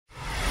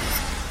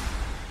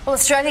Well,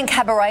 Australian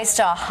cabaret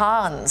star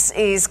Hans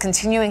is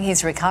continuing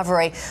his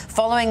recovery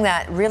following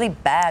that really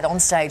bad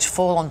onstage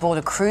fall on board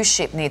a cruise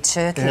ship near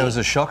Turkey. Yeah, it was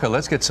a shocker.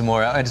 Let's get some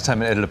more. Our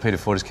entertainment editor Peter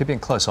Ford is keeping a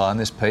close eye on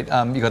this, Pete.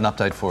 You got an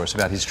update for us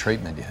about his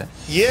treatment, yeah?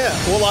 Yeah,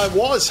 well, I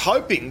was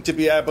hoping to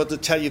be able to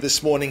tell you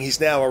this morning he's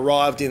now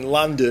arrived in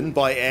London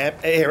by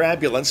air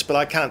ambulance, but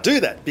I can't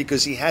do that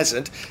because he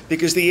hasn't,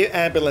 because the air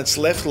ambulance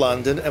left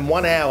London and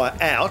 1 hour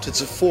out,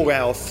 it's a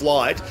 4-hour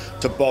flight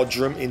to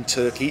Bodrum in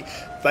Turkey,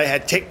 they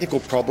had technical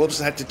problems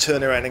and had to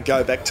turn around and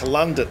go back to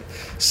London.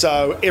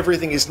 So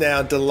everything is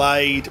now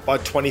delayed by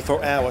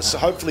 24 hours. So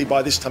hopefully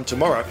by this time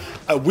tomorrow,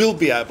 I will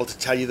be able to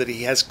tell you that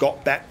he has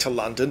got back to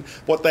London.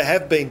 What they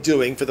have been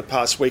doing for the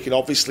past week, and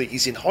obviously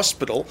he's in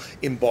hospital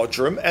in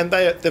Bodrum, and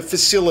the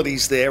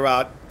facilities there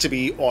are, to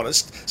be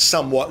honest,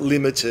 somewhat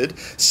limited.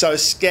 So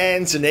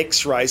scans and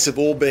x-rays have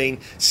all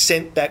been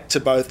sent back to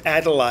both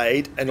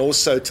Adelaide and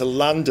also to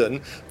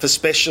London for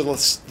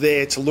specialists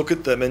there to look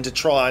at them and to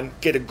try and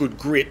get a good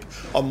grip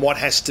on what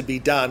has to be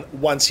done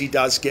once he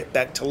does get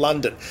back to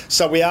London.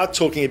 So we are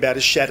talking about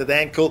a shattered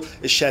ankle,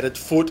 a shattered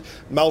foot,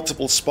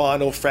 multiple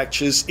spinal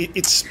fractures.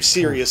 It's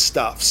serious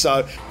stuff.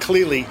 So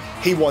clearly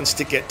he wants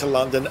to get to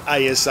London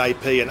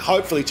ASAP, and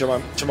hopefully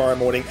tomorrow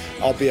morning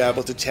I'll be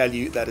able to tell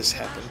you that has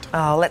happened.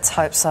 Oh, let's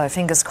hope so.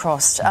 Fingers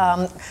crossed.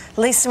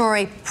 Lisa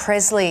Marie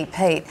Presley,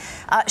 Pete,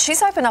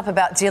 she's opened up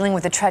about dealing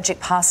with the tragic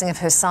passing of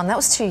her son. That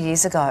was 2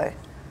 years ago.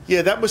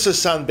 Yeah, that was her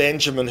son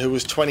Benjamin, who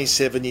was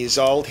 27 years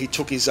old. He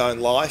took his own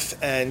life,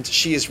 and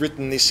she has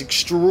written this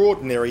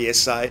extraordinary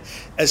essay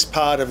as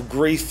part of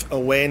Grief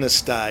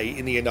Awareness Day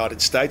in the United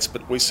States,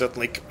 but we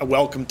certainly are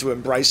welcome to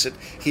embrace it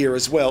here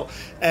as well.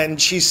 And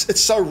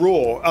it's so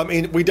raw. I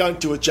mean, we don't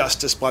do it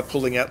justice by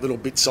pulling out little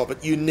bits of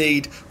it. You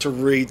need to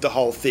read the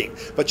whole thing.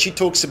 But she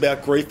talks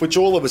about grief, which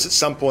all of us at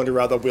some point or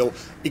other will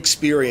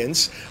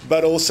experience,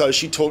 but also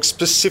she talks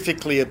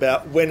specifically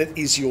about when it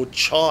is your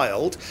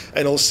child,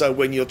 and also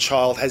when your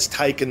child has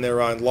taken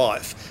their own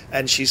life,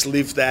 and she's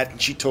lived that,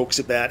 and she talks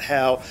about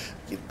how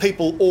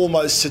people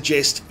almost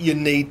suggest you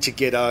need to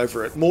get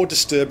over it. More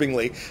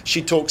disturbingly,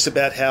 she talks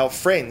about how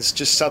friends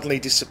just suddenly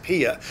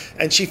disappear,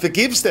 and she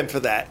forgives them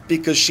for that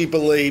because she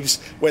believes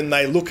when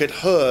they look at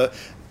her,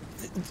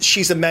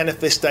 she's a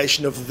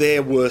manifestation of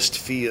their worst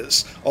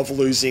fears of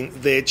losing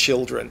their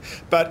children.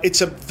 But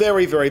it's a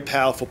very, very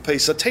powerful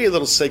piece. I'll tell you a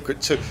little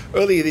secret too.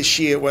 Earlier this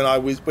year when I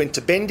went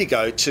to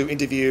Bendigo to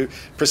interview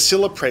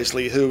Priscilla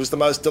Presley, who was the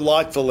most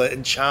delightful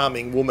and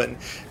charming woman,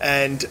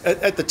 and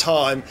at the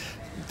time,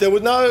 there were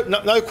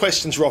no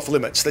questions were off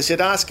limits. They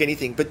said, ask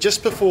anything. But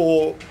just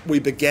before we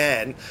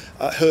began,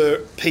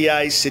 her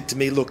PA said to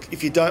me, look,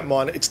 if you don't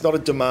mind, it's not a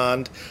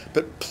demand,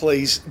 but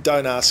please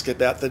don't ask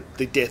about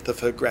the death of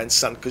her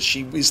grandson because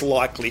she is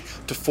likely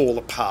to fall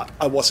apart.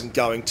 I wasn't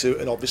going to,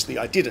 and obviously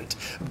I didn't.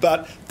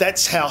 But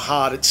that's how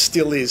hard it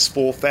still is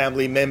for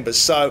family members.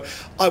 So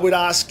I would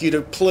ask you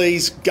to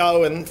please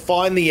go and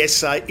find the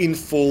essay in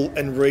full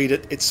and read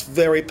it. It's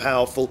very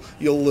powerful.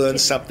 You'll learn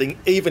something,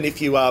 even if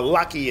you are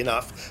lucky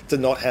enough to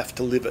not have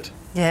to live it.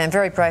 Yeah, and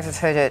very brave of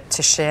her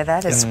to share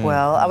that as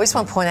well. I just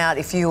want to point out,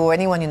 if you or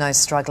anyone you know is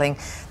struggling,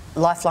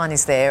 Lifeline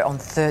is there on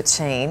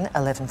 13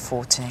 11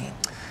 14.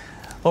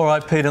 All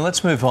right, Peter,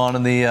 let's move on.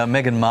 And the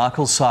Meghan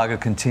Markle saga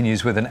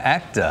continues with an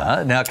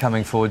actor now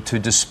coming forward to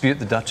dispute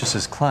the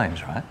Duchess's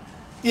claims, right?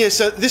 Yeah,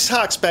 so this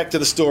harks back to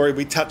the story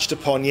we touched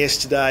upon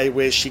yesterday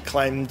where she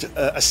claimed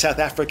a South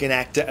African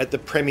actor at the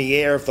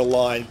premiere of The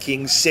Lion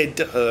King said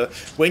to her,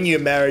 when you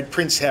married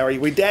Prince Harry,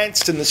 we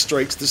danced in the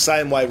streets the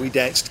same way we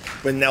danced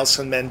when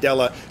Nelson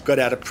Mandela got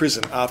out of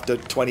prison after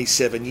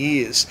 27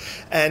 years.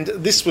 And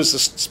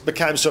this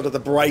became sort of the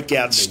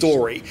breakout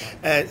story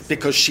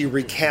because she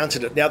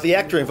recounted it. Now, the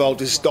actor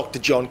involved is Dr.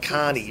 John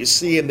Carney. You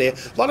see him there.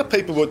 A lot of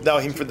people would know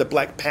him from the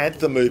Black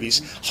Panther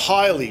movies.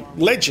 Highly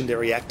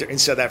legendary actor in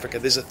South Africa.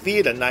 There's a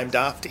theatre named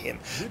after him.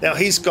 Now,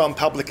 he's gone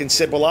public and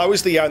said, well, I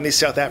was the only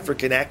South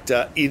African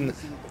actor in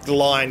The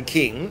Lion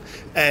King,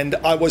 and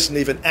I wasn't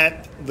even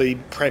at the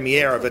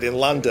premiere of it in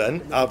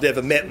London. I've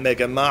never met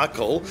Meghan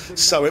Markle,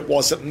 so it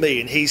wasn't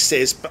me. And he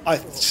says, but I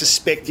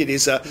suspect it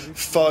is a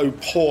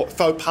faux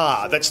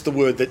pas. That's the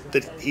word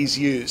that he's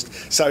used.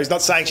 So he's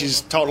not saying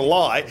she's told a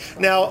lie.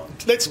 Now,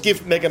 let's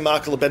give Meghan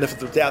Markle a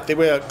benefit of the doubt. There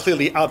were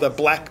clearly other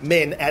black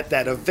men at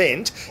that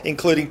event,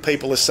 including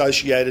people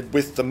associated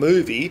with the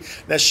movie.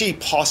 Now, she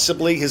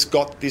possibly has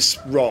got this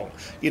wrong.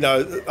 You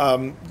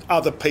know,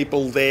 other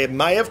people there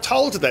may have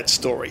told her that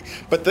story.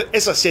 But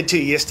as I said to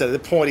you yesterday, the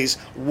point is,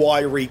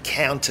 why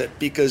recount it?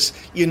 Because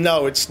you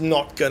know it's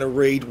not going to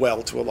read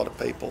well to a lot of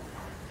people.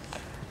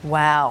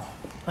 Wow.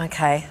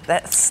 Okay,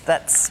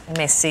 that's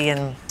messy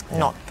and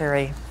not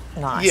very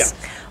nice.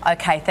 Yeah.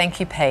 Okay, thank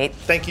you, Pete.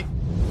 Thank you.